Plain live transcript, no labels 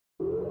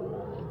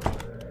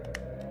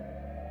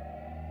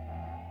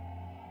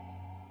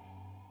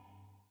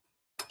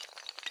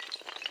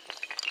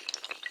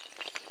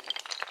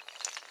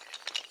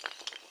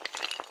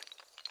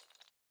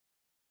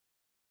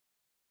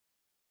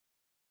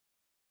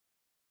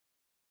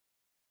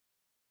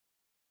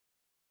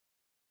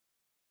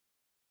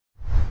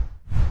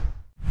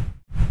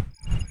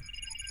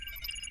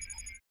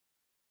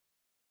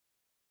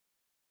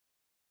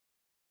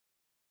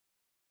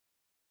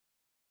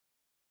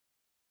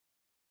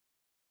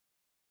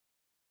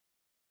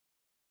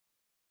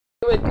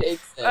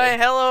Alright,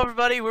 hello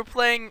everybody. We're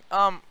playing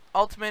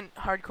Ultimate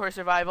Hardcore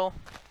Survival.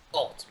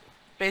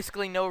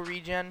 Basically no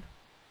regen.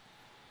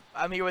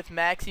 I'm here with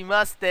Maxi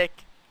Mustic.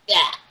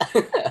 Yeah.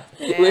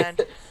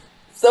 And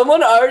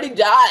someone already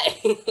died.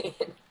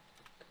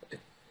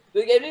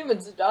 The game didn't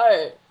even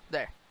start.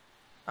 there.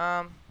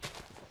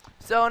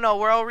 So no,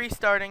 we're all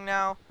restarting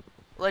now.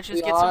 Let's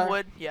just get some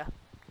wood. Yeah.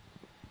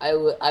 I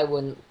would.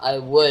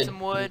 Get some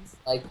wood.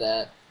 Like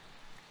that.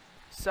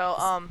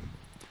 So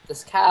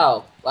This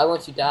cow. Why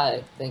won't you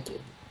die? Thank you.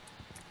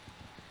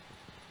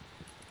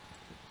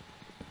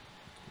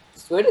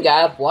 Swear to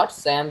God, watch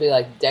Sam be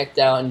like decked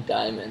out in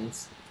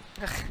diamonds.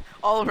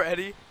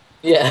 already.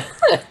 Yeah.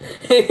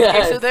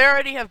 Okay, so they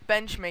already have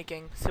bench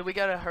making, so we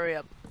gotta hurry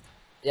up.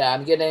 Yeah,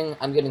 I'm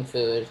getting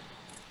food.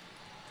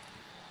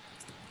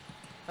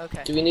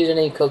 Okay. Do we need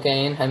any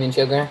cocaine? I mean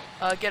sugar?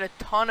 Get a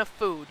ton of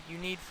food. You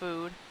need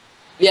food.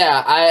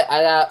 Yeah,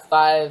 I got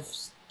 5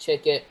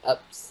 chicken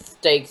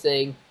steak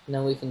thing, and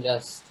then we can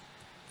just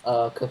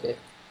cook it.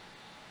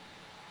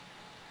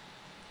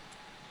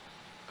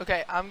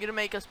 Okay, I'm gonna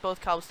make us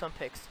both cobblestone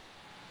picks,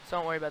 so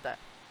don't worry about that.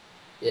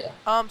 Yeah.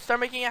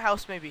 Start making a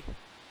house maybe.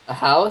 A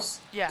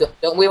house? Yeah.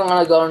 Don't we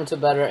want to go into a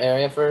better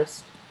area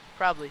first?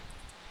 Probably.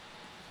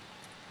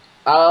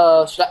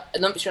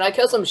 Should I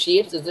kill some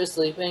sheep? Is there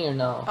sleeping or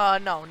no?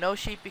 No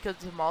sheep because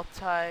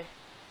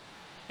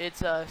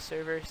it's a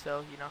server,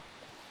 so you know.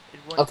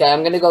 Okay,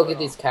 I'm gonna go get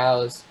these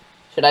cows.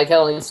 Should I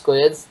kill any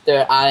squids?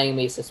 They're eyeing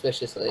me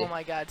suspiciously. Oh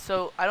my god!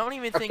 So I don't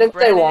even think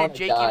Brandon and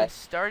Jake even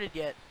started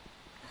yet.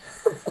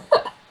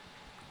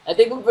 I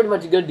think we're pretty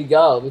much good to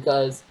go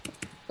because,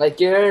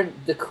 like, you're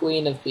the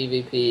queen of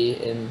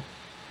PvP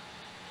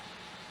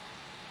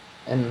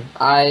and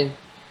I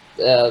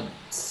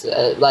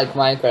like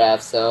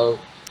Minecraft, so.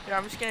 Yeah,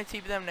 I'm just gonna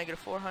TP them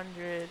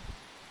 -400.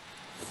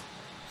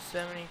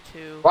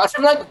 72. Watch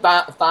them like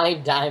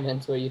find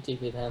diamonds where you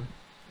TP them.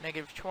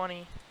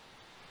 -20.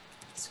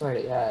 Swear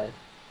to God.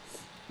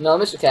 No,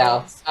 Mr. Cow,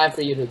 it's time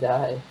for you to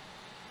die.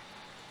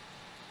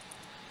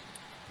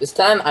 This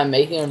time I'm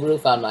making a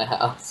roof on my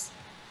house.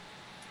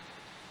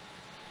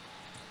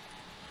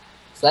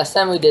 So last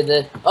time we did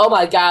this. Oh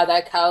my God,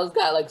 that cow's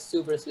got like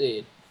super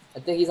speed. I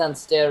think he's on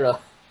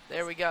steroids.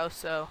 There we go.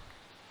 So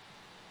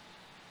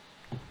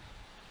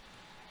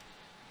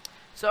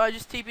I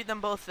just TP'd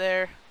them both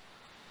there.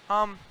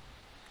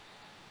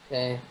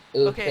 Okay.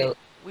 Okay.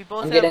 We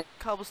both have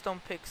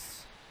cobblestone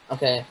picks.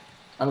 Okay.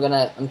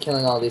 I'm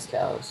killing all these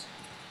cows.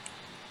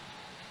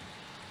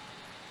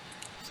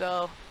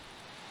 So,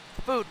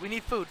 food. We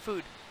need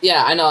food.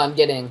 Yeah, I know. I'm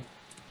getting.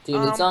 Do you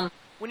need some?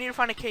 We need to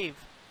find a cave.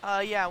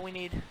 Yeah,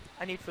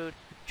 I need food.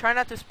 Try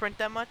not to sprint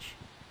that much.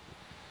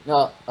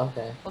 No.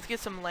 Okay. Let's get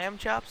some lamb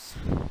chops.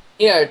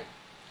 Here,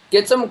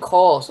 get some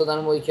coal so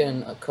then we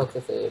can cook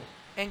the food.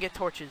 And get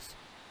torches.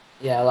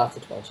 Yeah, lots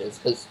of torches,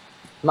 because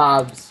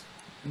mobs.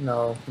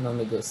 No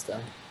me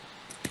gusta.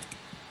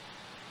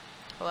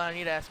 Hold on, I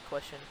need to ask a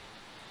question.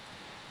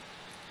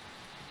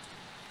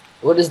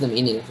 What is the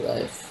meaning of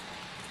life?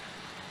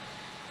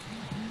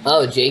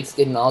 Oh, Jake's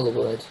getting all the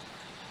wood.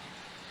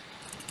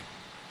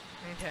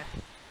 Okay.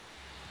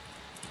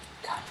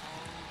 God.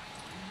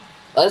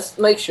 Let's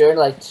make sure,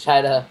 like,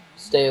 try to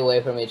stay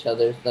away from each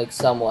other, like,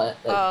 somewhat.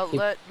 Like,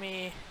 let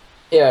me...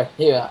 Here,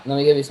 let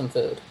me give you some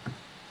food.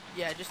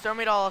 Yeah, just throw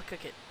me it all, I'll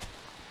cook it.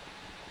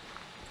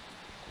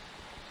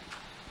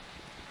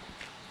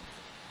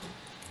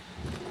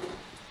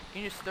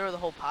 You can just throw the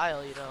whole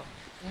pile, you know.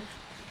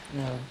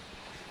 No.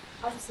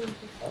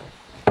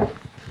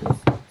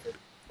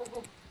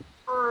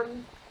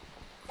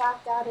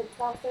 Clocked out at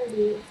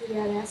 12:30. If you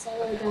got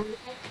SLO done.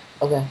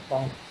 Okay,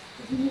 fine.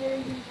 Did you hear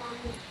anything from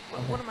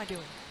me? What am I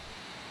doing?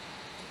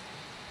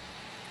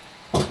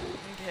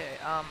 Okay,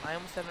 I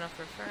almost have enough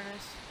for a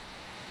furnace.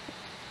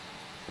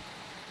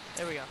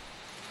 There we go.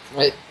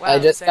 Wait, Wow, I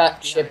just got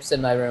behind. chips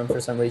in my room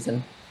for some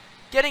reason.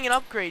 Getting an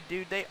upgrade,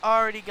 dude. They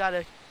already got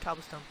a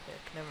cobblestone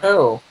pick. Never mind.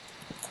 Oh.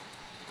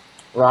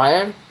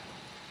 Ryan?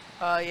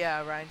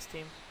 Yeah, Ryan's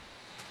team.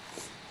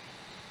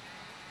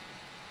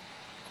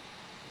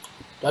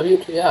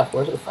 WTF,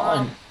 where's it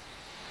find?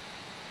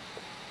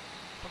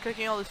 I'm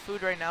cooking all this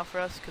food right now for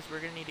us because we're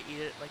gonna need to eat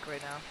it like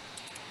right now.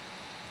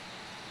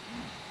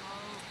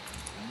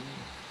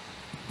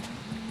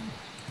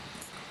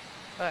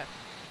 Okay.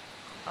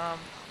 I'm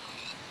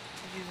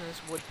using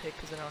this wood pick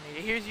because I don't need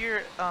it. Here's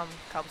your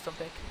cobblestone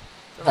pick.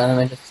 So Let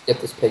me just get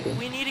this picking.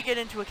 we need to get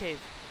into a cave.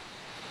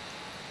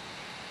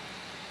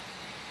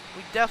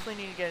 We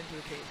definitely need to get into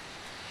a cave.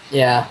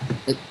 Yeah.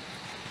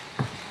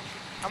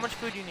 How much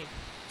food do you need?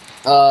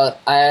 I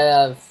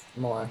have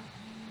more.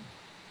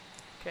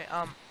 Okay,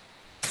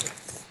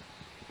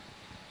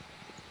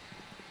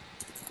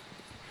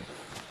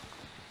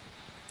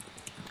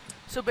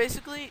 so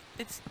basically,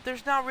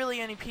 there's not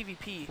really any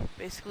PvP.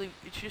 Basically,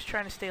 it's just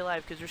trying to stay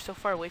alive because we're so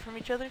far away from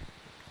each other.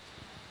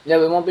 Yeah,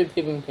 we won't be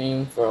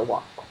PvPing for a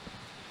while.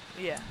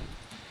 Yeah.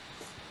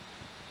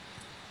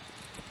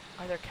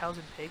 Are there cows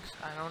and pigs?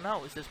 I don't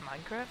know. Is this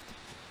Minecraft?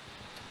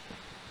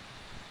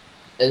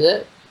 Is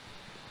it?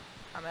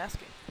 I'm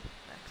asking.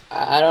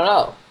 I don't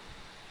know.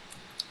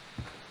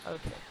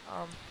 Okay.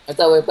 I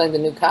thought we were playing the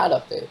new COD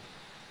update.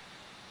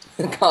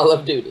 Call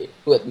of Duty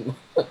with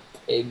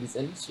pigs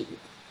and sheep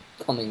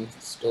coming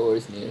to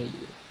stores near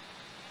you.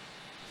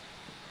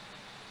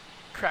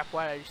 Crap!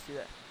 Why did I just do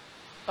that?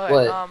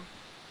 Okay. What?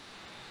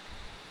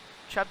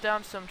 Chop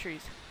down some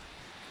trees.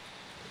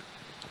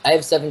 I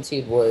have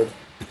 17 wood.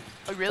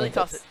 Oh, really?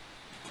 Toss it.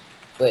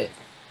 Wait.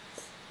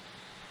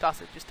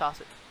 Toss it. Just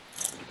toss it.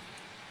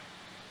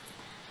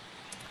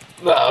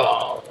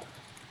 Oh.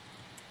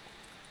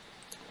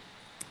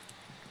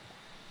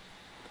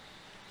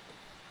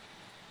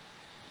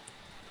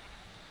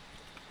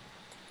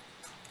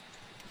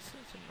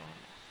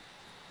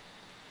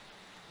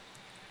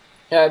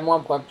 Here, I have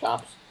more pork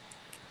chops.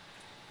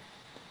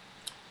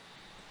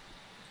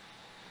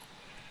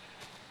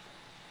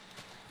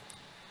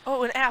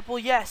 Oh, an apple,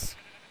 yes.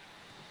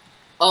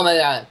 Oh my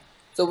god.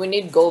 So we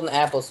need golden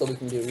apples so we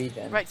can do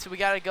regen. Right, so we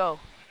gotta go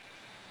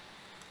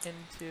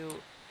into...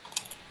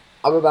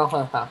 I'll be back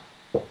on half.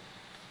 Hold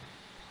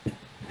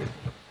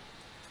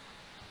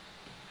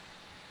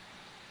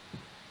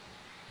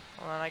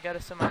on, I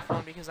gotta set my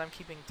phone because I'm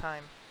keeping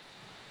time.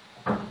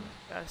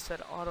 Gotta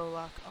set auto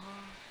lock off.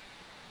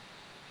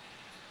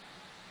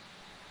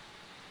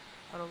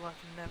 Auto lock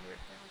never.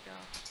 There we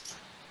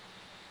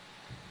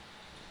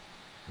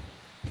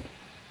go.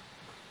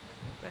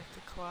 Back to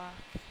clock.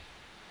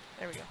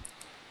 There we go.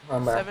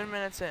 Remember. 7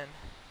 minutes in.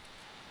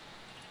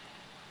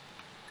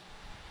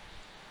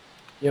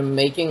 You're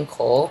making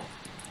coal?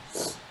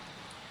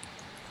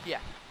 Yeah.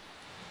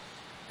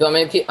 Do you want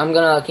me to keep? I'm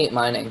gonna keep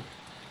mining.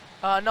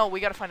 No, we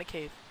gotta find a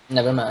cave.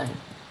 Never mind.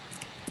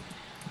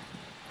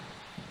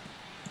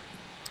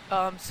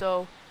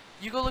 So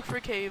you go look for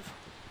a cave.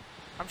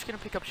 I'm just gonna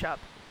pick up shop.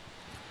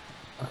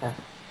 Okay.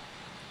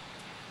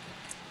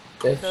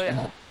 Good. So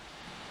yeah.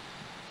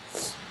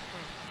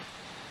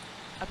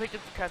 I picked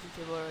up the crafting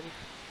table already.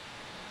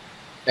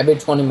 Every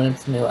 20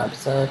 minutes, new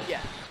episode.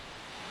 Yeah.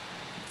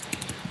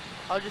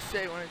 I'll just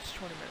say when it's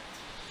 20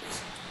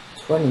 minutes.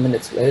 20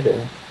 minutes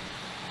later.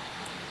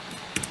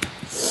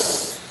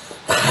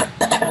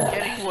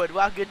 Getting wood.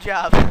 Wow, good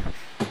job.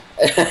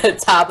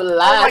 Top of the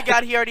line. Oh my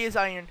god, he already has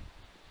iron.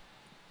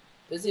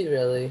 Is he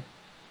really?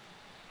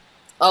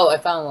 Oh, I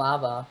found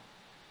lava.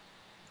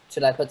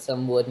 Should I put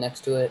some wood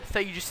next to it? I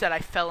thought you just said I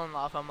fell in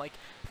lava. I'm like,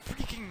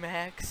 freaking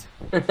Max.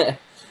 do.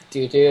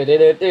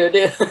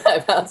 I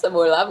found some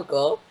more lava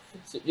coal.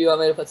 Do you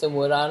want me to put some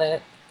wood on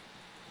it?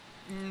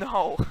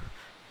 No. Oh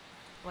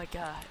my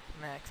god,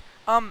 Max.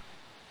 I'm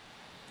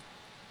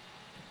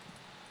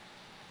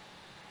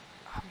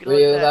gonna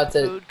let that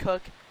food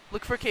cook.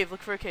 Look for a cave.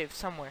 Look for a cave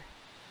somewhere.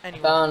 Anyway.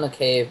 I found a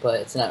cave, but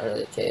it's not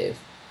really a cave.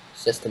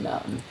 It's just a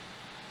mountain.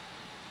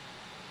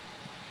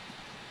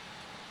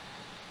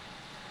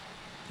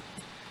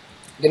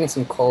 Getting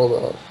some coal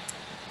though.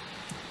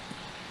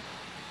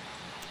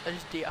 I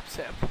just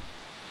de-upset him.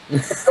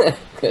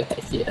 Good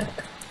idea.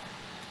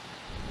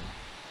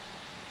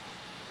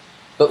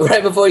 But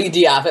right before you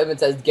de-off him, it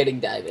says getting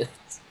diamonds.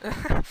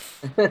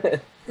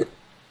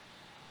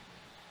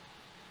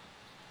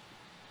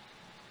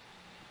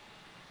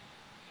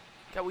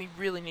 God, we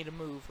really need to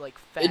move, like,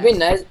 fast. It'd be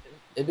nice.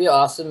 It'd be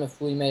awesome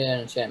if we made an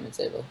enchantment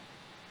table.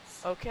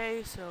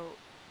 Okay, so...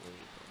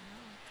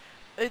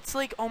 It's,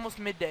 like, almost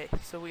midday,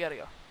 so we gotta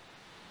go.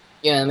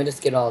 Yeah, let me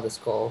just get all this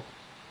coal.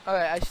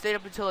 Alright, I stayed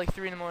up until, like,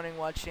 3 in the morning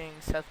watching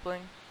Seth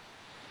Bling.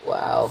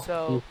 Wow.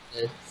 So...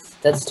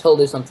 That's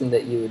totally something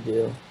that you would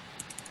do.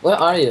 Where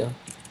are you?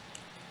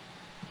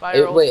 By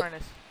our old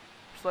furnace.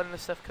 Just letting the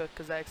stuff cook,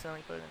 because I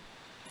accidentally put it in.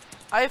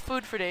 I have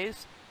food for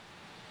days.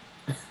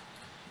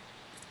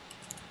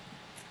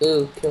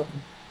 Ooh, kill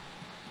him.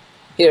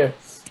 Here,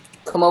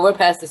 come over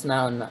past this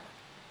mountain.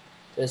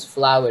 There's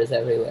flowers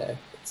everywhere.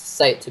 It's a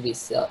sight to be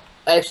seen.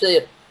 Actually,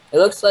 it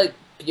looks like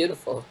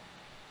beautiful.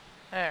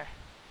 There.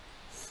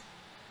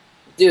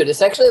 Dude,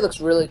 this actually looks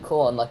really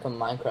cool in like a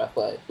Minecraft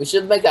way. We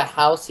should make a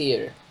house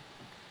here.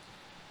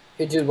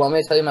 Hey, dude, want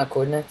me to tell you my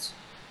coordinates?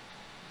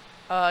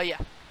 Yeah.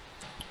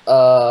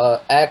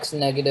 X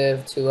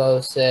negative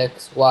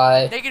 206,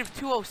 Y. Negative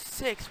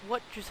 206?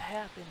 What just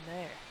happened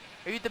there?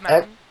 Are you at the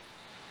mountain?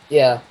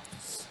 Yeah.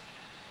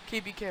 Okay,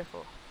 be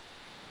careful.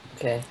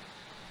 Okay.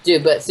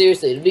 Dude, but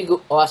seriously, it'd be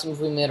awesome if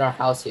we made our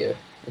house here.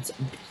 It's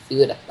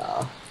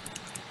beautiful.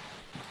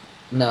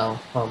 No,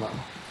 hold on.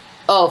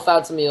 Oh,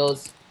 found some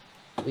mules.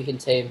 We can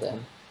tame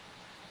them.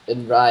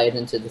 And ride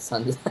into the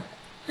sunset.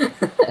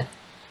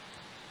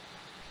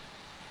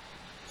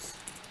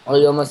 Are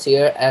you almost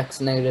here?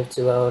 X negative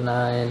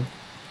 209.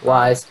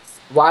 Y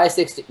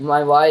 60.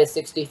 My Y is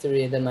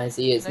 63, and then my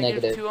Z is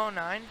negative.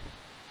 209?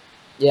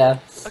 Yeah.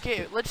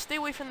 Okay, let's stay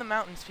away from the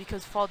mountains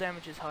because fall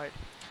damage is hard.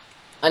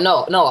 I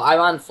know. No, I'm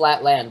on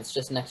flat land. It's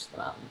just next to the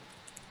mountain.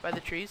 By the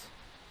trees?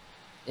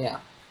 Yeah.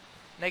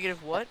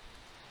 Negative what?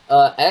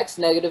 X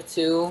negative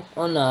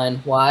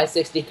 209. Y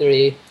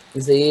 63.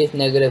 Z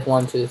negative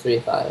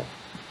 1235.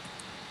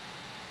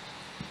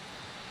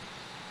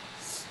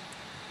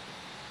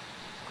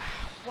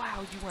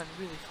 Wow, you went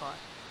really far.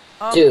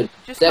 Dude,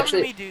 just come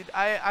actually, to me, dude.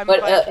 I'm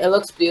but by a cave. it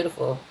looks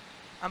beautiful.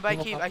 I'm by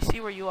a cave. I see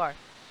where you are.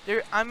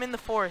 I'm in the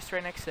forest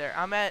right next there.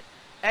 I'm at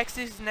X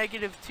is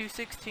negative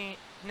 216,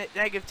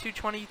 negative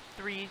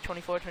 223,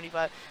 24,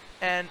 25,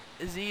 and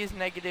Z is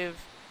negative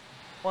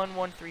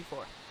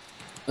 1134.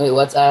 Wait,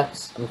 what's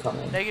X? I'm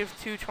coming. Negative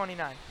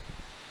 229.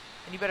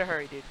 And you better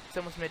hurry, dude. It's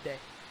almost midday.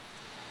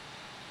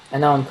 I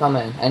know, I'm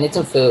coming. I need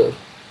some food.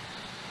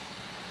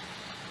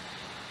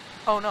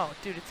 Oh no,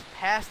 dude, it's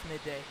past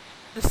midday.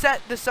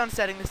 The sun's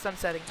setting. The sun's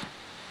setting.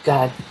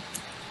 God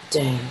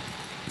dang.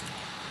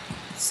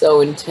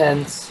 So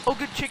intense. Oh,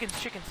 good chickens.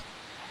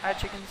 I had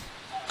chickens.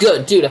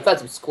 Good, dude. I found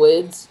some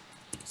squids.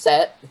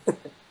 Set.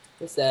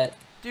 What's that?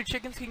 Dude,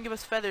 chickens can give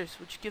us feathers,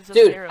 which gives us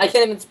Dude, arrows. I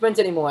can't even sprint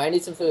anymore. I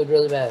need some food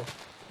really bad.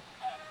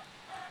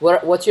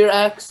 What's your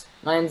X?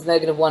 Mine's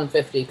negative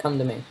 150. Come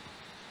to me.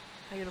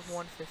 Negative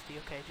 150.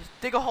 Okay, just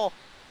dig a hole.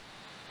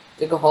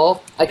 Dig a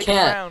hole? I Dig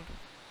can't. around.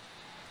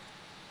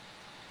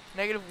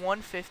 Negative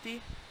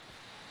 150.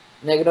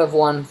 Negative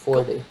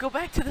 140. Go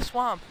back to the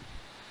swamp.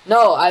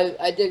 No,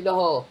 I digged a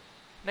hole.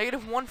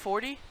 Negative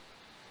 140.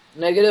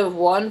 Negative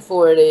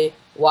 140.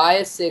 Y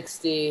is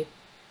 60.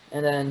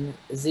 And then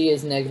Z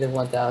is negative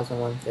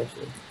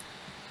 1,150.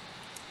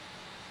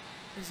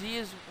 Z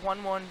is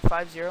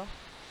 1150.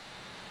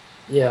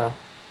 Yeah.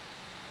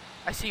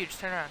 I see you. Just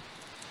turn around.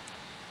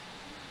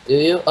 Do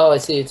you? Oh, I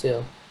see you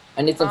too.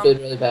 I need some food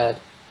really bad.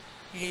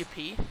 You need to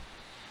pee?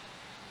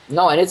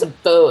 No, I need some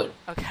food.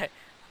 Okay.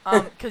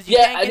 Cause you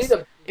Yeah, can't I need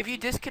some. if you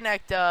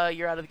disconnect,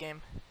 you're out of the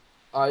game.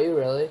 Are you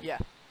really? Yeah.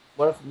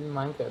 What if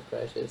Minecraft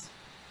crashes?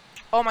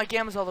 Oh, my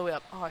gamma's all the way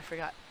up. Oh, I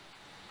forgot.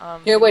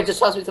 Here, wait, just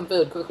toss me some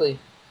food, quickly.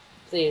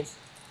 Please.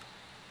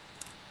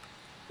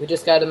 We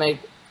just gotta make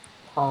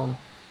home.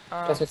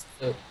 Toss me some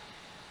food.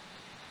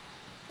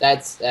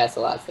 That's a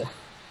lot of food.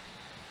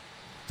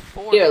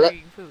 Four Here,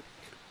 eating food.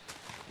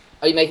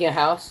 Are you making a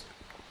house?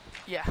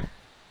 Yeah.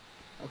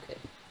 Okay.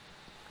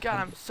 God,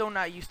 I'm so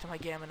not used to my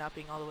gamma not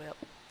being all the way up.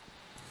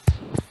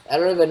 I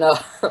don't even know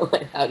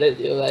how to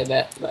do my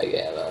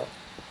gamma.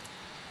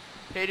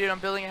 Hey, dude, I'm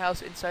building a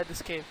house inside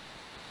this cave.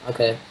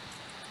 Okay.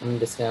 I'm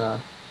just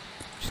gonna...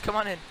 Just come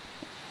on in.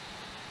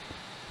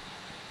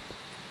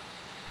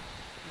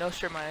 No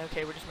strip mine.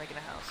 Okay, we're just making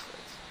a house.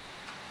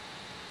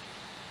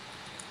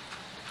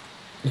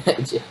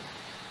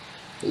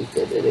 We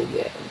did it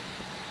again.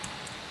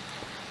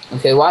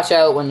 Okay, watch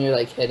out when you're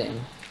like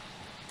hitting.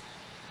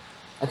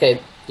 Okay,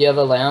 do you have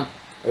a lamp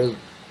or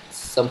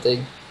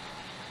something?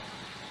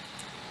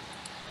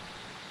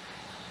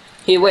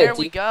 Hey, wait. There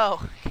we go.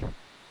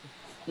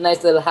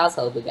 Nice little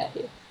household we got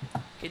here.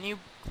 Can you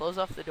close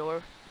off the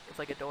door? It's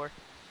like a door.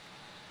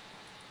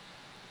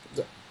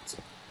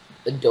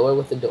 A door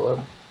with a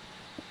door.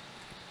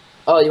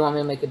 Oh, you want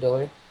me to make a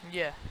door?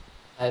 Yeah.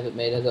 I haven't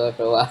made a door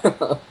for a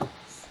while.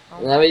 Oh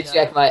Let me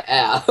check my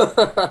app.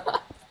 Here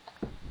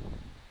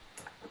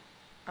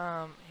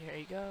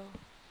you go.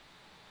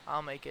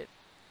 I'll make it.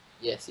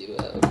 Yes, you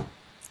will.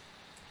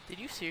 Did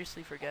you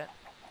seriously forget?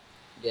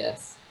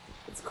 Yes.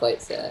 It's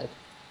quite sad.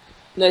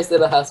 Nice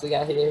little house we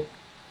got here.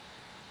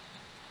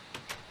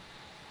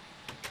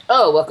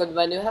 Oh, welcome to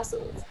my new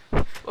household.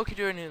 Welcome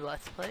to a new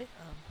Let's Play.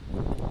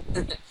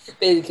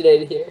 Baby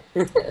Canadian here.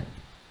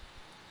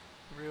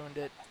 Ruined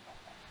it.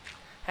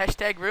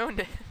 Hashtag ruined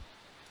it.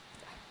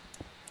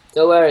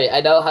 Don't worry,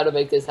 I know how to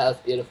make this house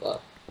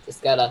beautiful.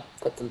 Just gotta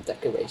put some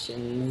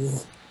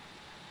decorations.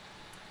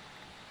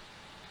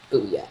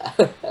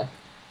 Booyah.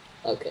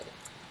 Okay.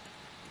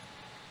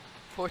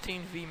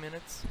 14 V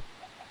minutes.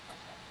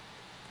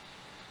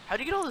 How'd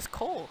you get all this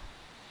coal?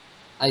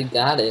 I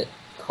got it,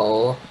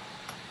 Cole.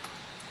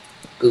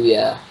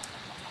 Booyah.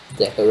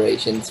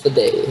 Decorations for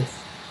days.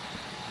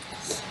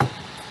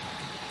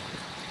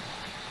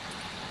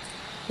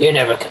 You're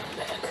never coming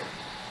back.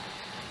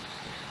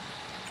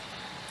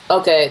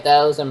 Okay,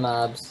 those are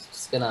mobs.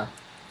 Just gonna...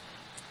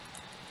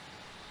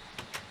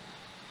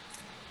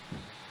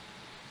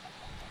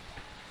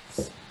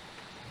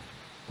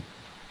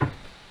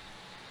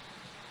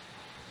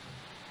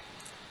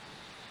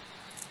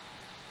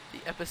 The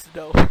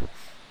episode.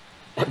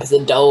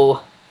 Episode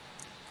dough.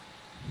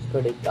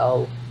 Pretty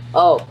dull.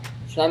 Oh,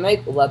 should I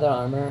make leather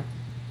armor?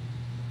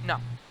 No.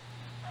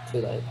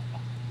 Too late.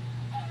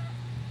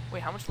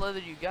 Wait, how much leather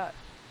do you got?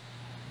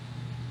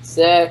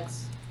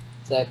 6.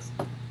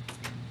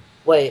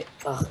 Wait,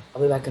 ugh,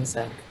 I'll be back in a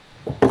sec.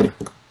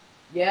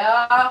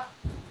 Yeah?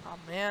 Oh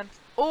man.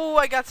 Oh,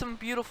 I got some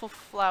beautiful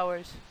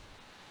flowers.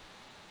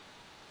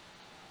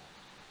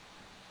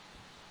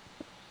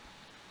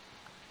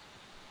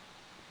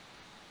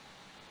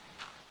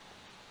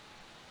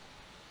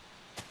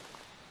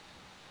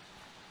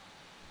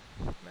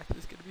 Max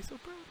is gonna be so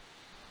proud.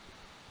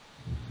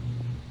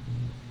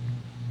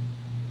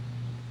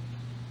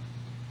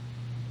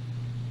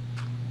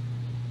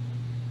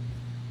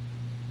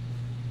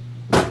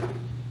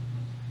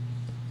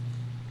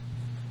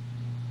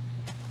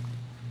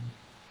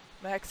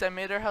 Max, I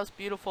made our house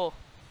beautiful.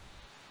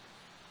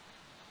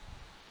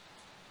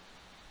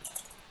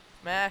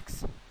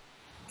 Max.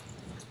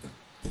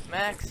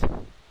 Max.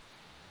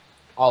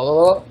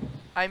 Oh.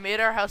 I made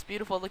our house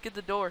beautiful. Look at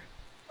the door.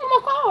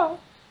 Oh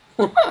my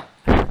god.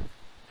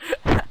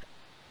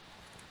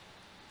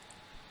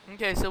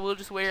 Okay, so we'll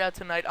just wait it out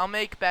tonight. I'll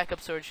make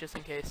backup swords just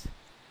in case.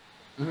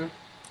 Mm-hmm.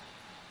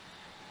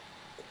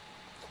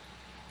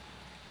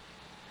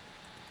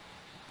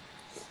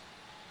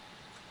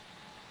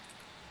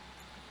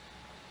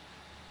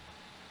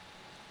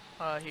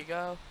 Here you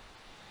go.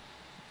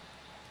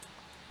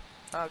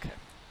 Okay.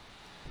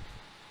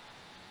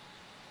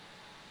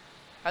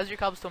 How's your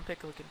cobblestone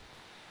pick looking?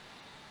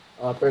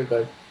 Oh, pretty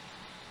good.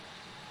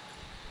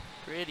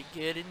 Pretty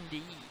good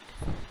indeed.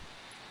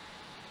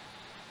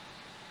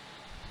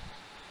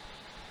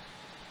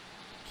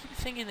 Keep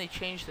thinking they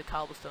changed the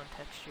cobblestone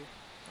texture.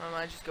 Or am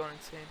I just going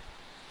insane?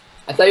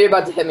 I thought you were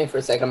about to hit me for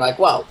a second. I'm like,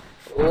 wow.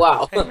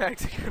 Wow. Hey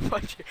Max, I'm gonna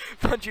punch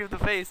you in the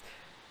face.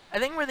 I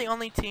think we're the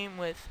only team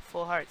with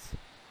full hearts.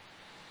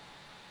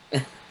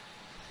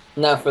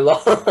 Not for long.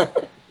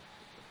 Oh,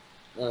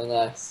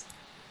 nice.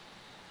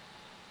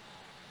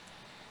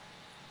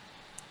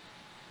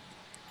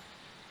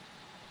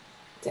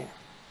 Damn.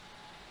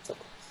 So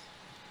close.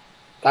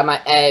 Got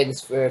my eggs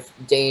for if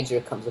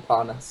danger comes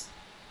upon us.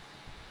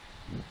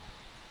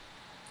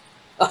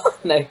 Oh,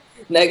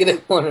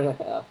 negative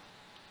 1.5.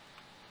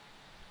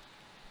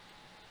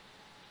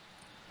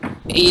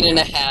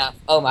 8.5.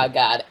 Oh my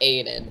god,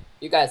 Aiden.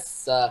 You guys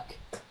suck.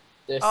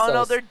 They're Oh so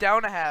no, they're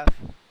down a half.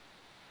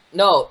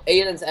 No,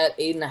 Aiden's at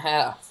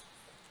 8.5.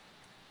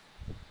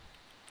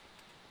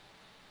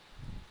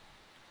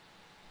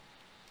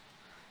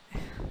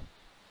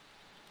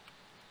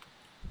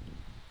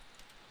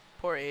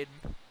 Poor Aiden.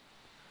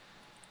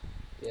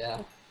 Yeah.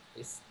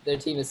 Their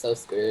team is so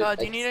screwed.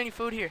 Do you need any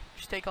food here?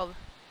 Just take all the...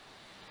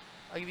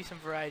 I'll give you some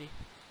variety.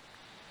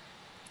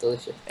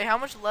 Delicious. Hey, how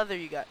much leather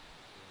you got?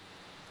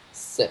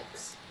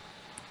 6.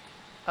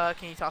 Can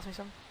you toss me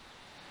some?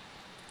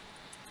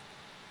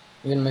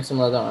 You gonna make some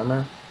leather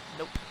armor?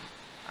 Nope.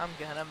 I'm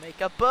gonna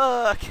make a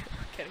book.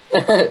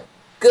 Kidding.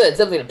 Good,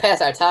 something to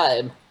pass our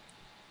time.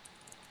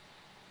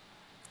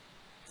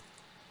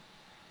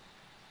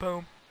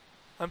 Boom.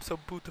 I'm so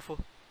beautiful.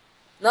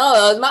 No,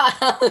 that was my.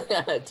 I was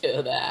gonna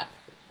do that.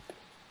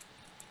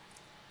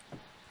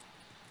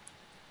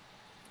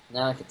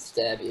 Now I can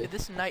stab you. Dude,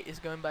 this night is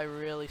going by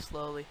really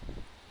slowly.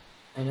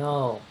 I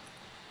know.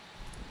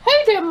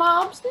 Hey there,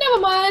 mobs. Never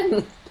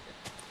mind.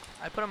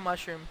 I put a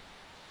mushroom.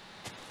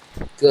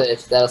 Good.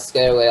 That'll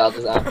scare away all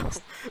the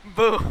zombies.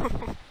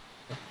 Boom.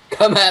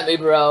 Come at me,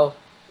 bro.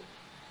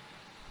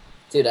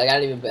 Dude, I got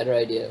an even better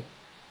idea.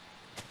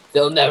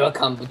 They'll never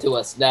come to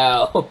us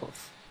now.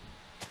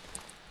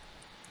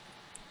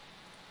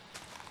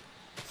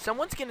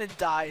 Someone's gonna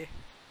die.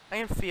 I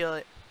can feel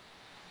it.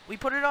 We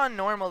put it on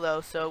normal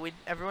though, so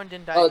everyone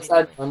didn't die. Oh, it's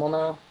not normal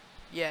now?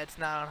 Yeah, it's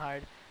not on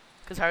hard.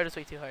 Cause hard is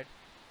way too hard.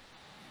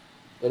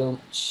 There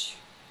was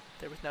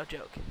no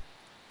joke.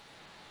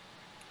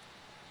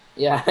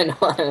 Yeah, I know.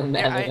 I'm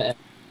mad at that.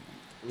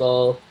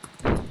 Lol.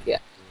 Yeah.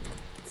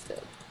 So.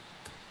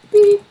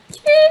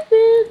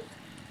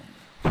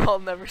 I'll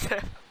never say.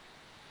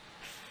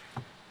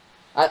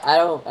 I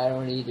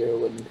don't need your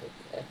wooden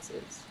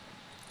pickaxes.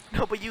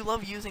 No, but you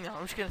love using them.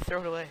 I'm just gonna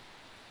throw it away.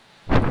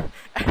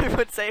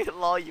 Everyone say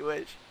lol you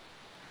wish.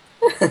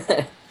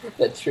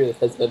 The truth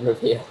has been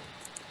revealed.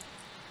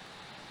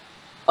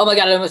 Oh my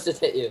god, I almost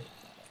just hit you.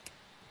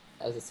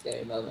 That was a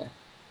scary moment.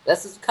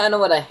 This is kind of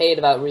what I hate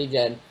about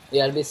regen.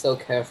 You gotta be so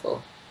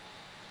careful.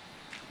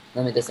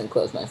 Let me just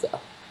enclose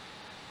myself.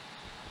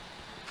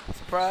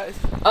 Surprise.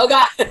 Oh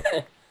god!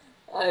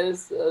 I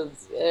was so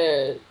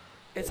scared.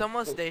 It's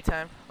almost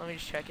daytime. Let me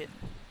just check it.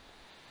 Do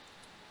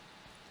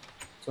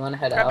you wanna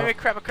head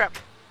Crap, out? crap.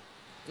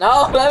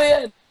 No, let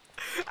me in!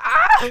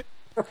 Ah!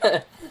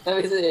 Let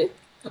me see.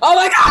 Oh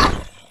my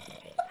god!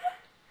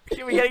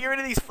 Okay, we gotta get rid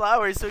of these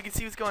flowers so we can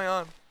see what's going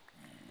on.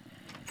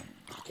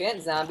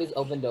 Can't zombies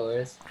open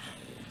doors?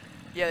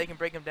 Yeah, they can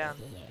break them down.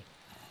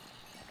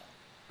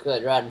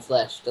 Good, rotten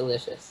flesh.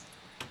 Delicious.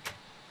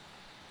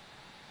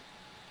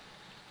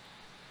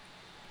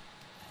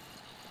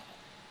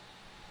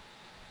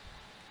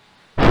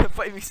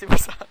 Fight me, Super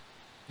Sound.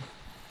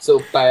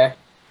 Super.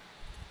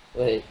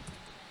 Wait.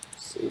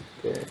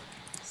 Super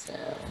sound.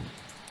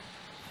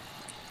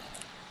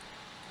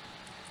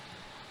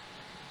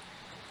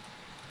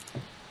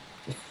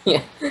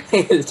 Yeah,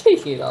 he's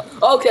taking it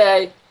off.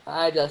 Okay,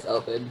 I just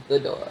opened the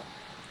door.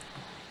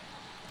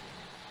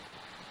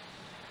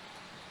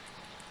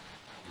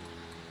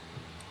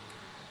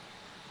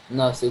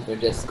 No, super,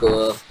 just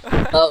cool.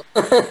 Oh.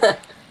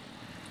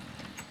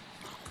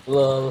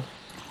 Well,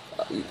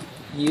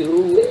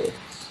 you wish,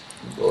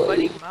 boy.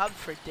 Fighting mob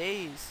for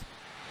days.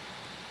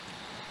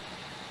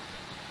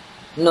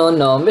 No,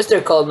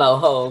 Mr. called my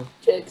home.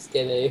 Just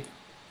kidding.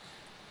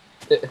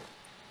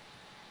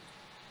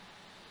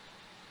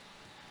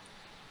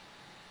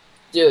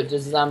 Dude,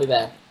 just a zombie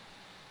back.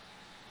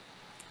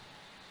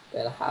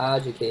 Gotta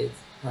hide you kids.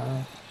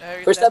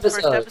 First That's the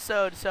episode. first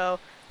episode, so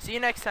see you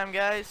next time,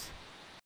 guys.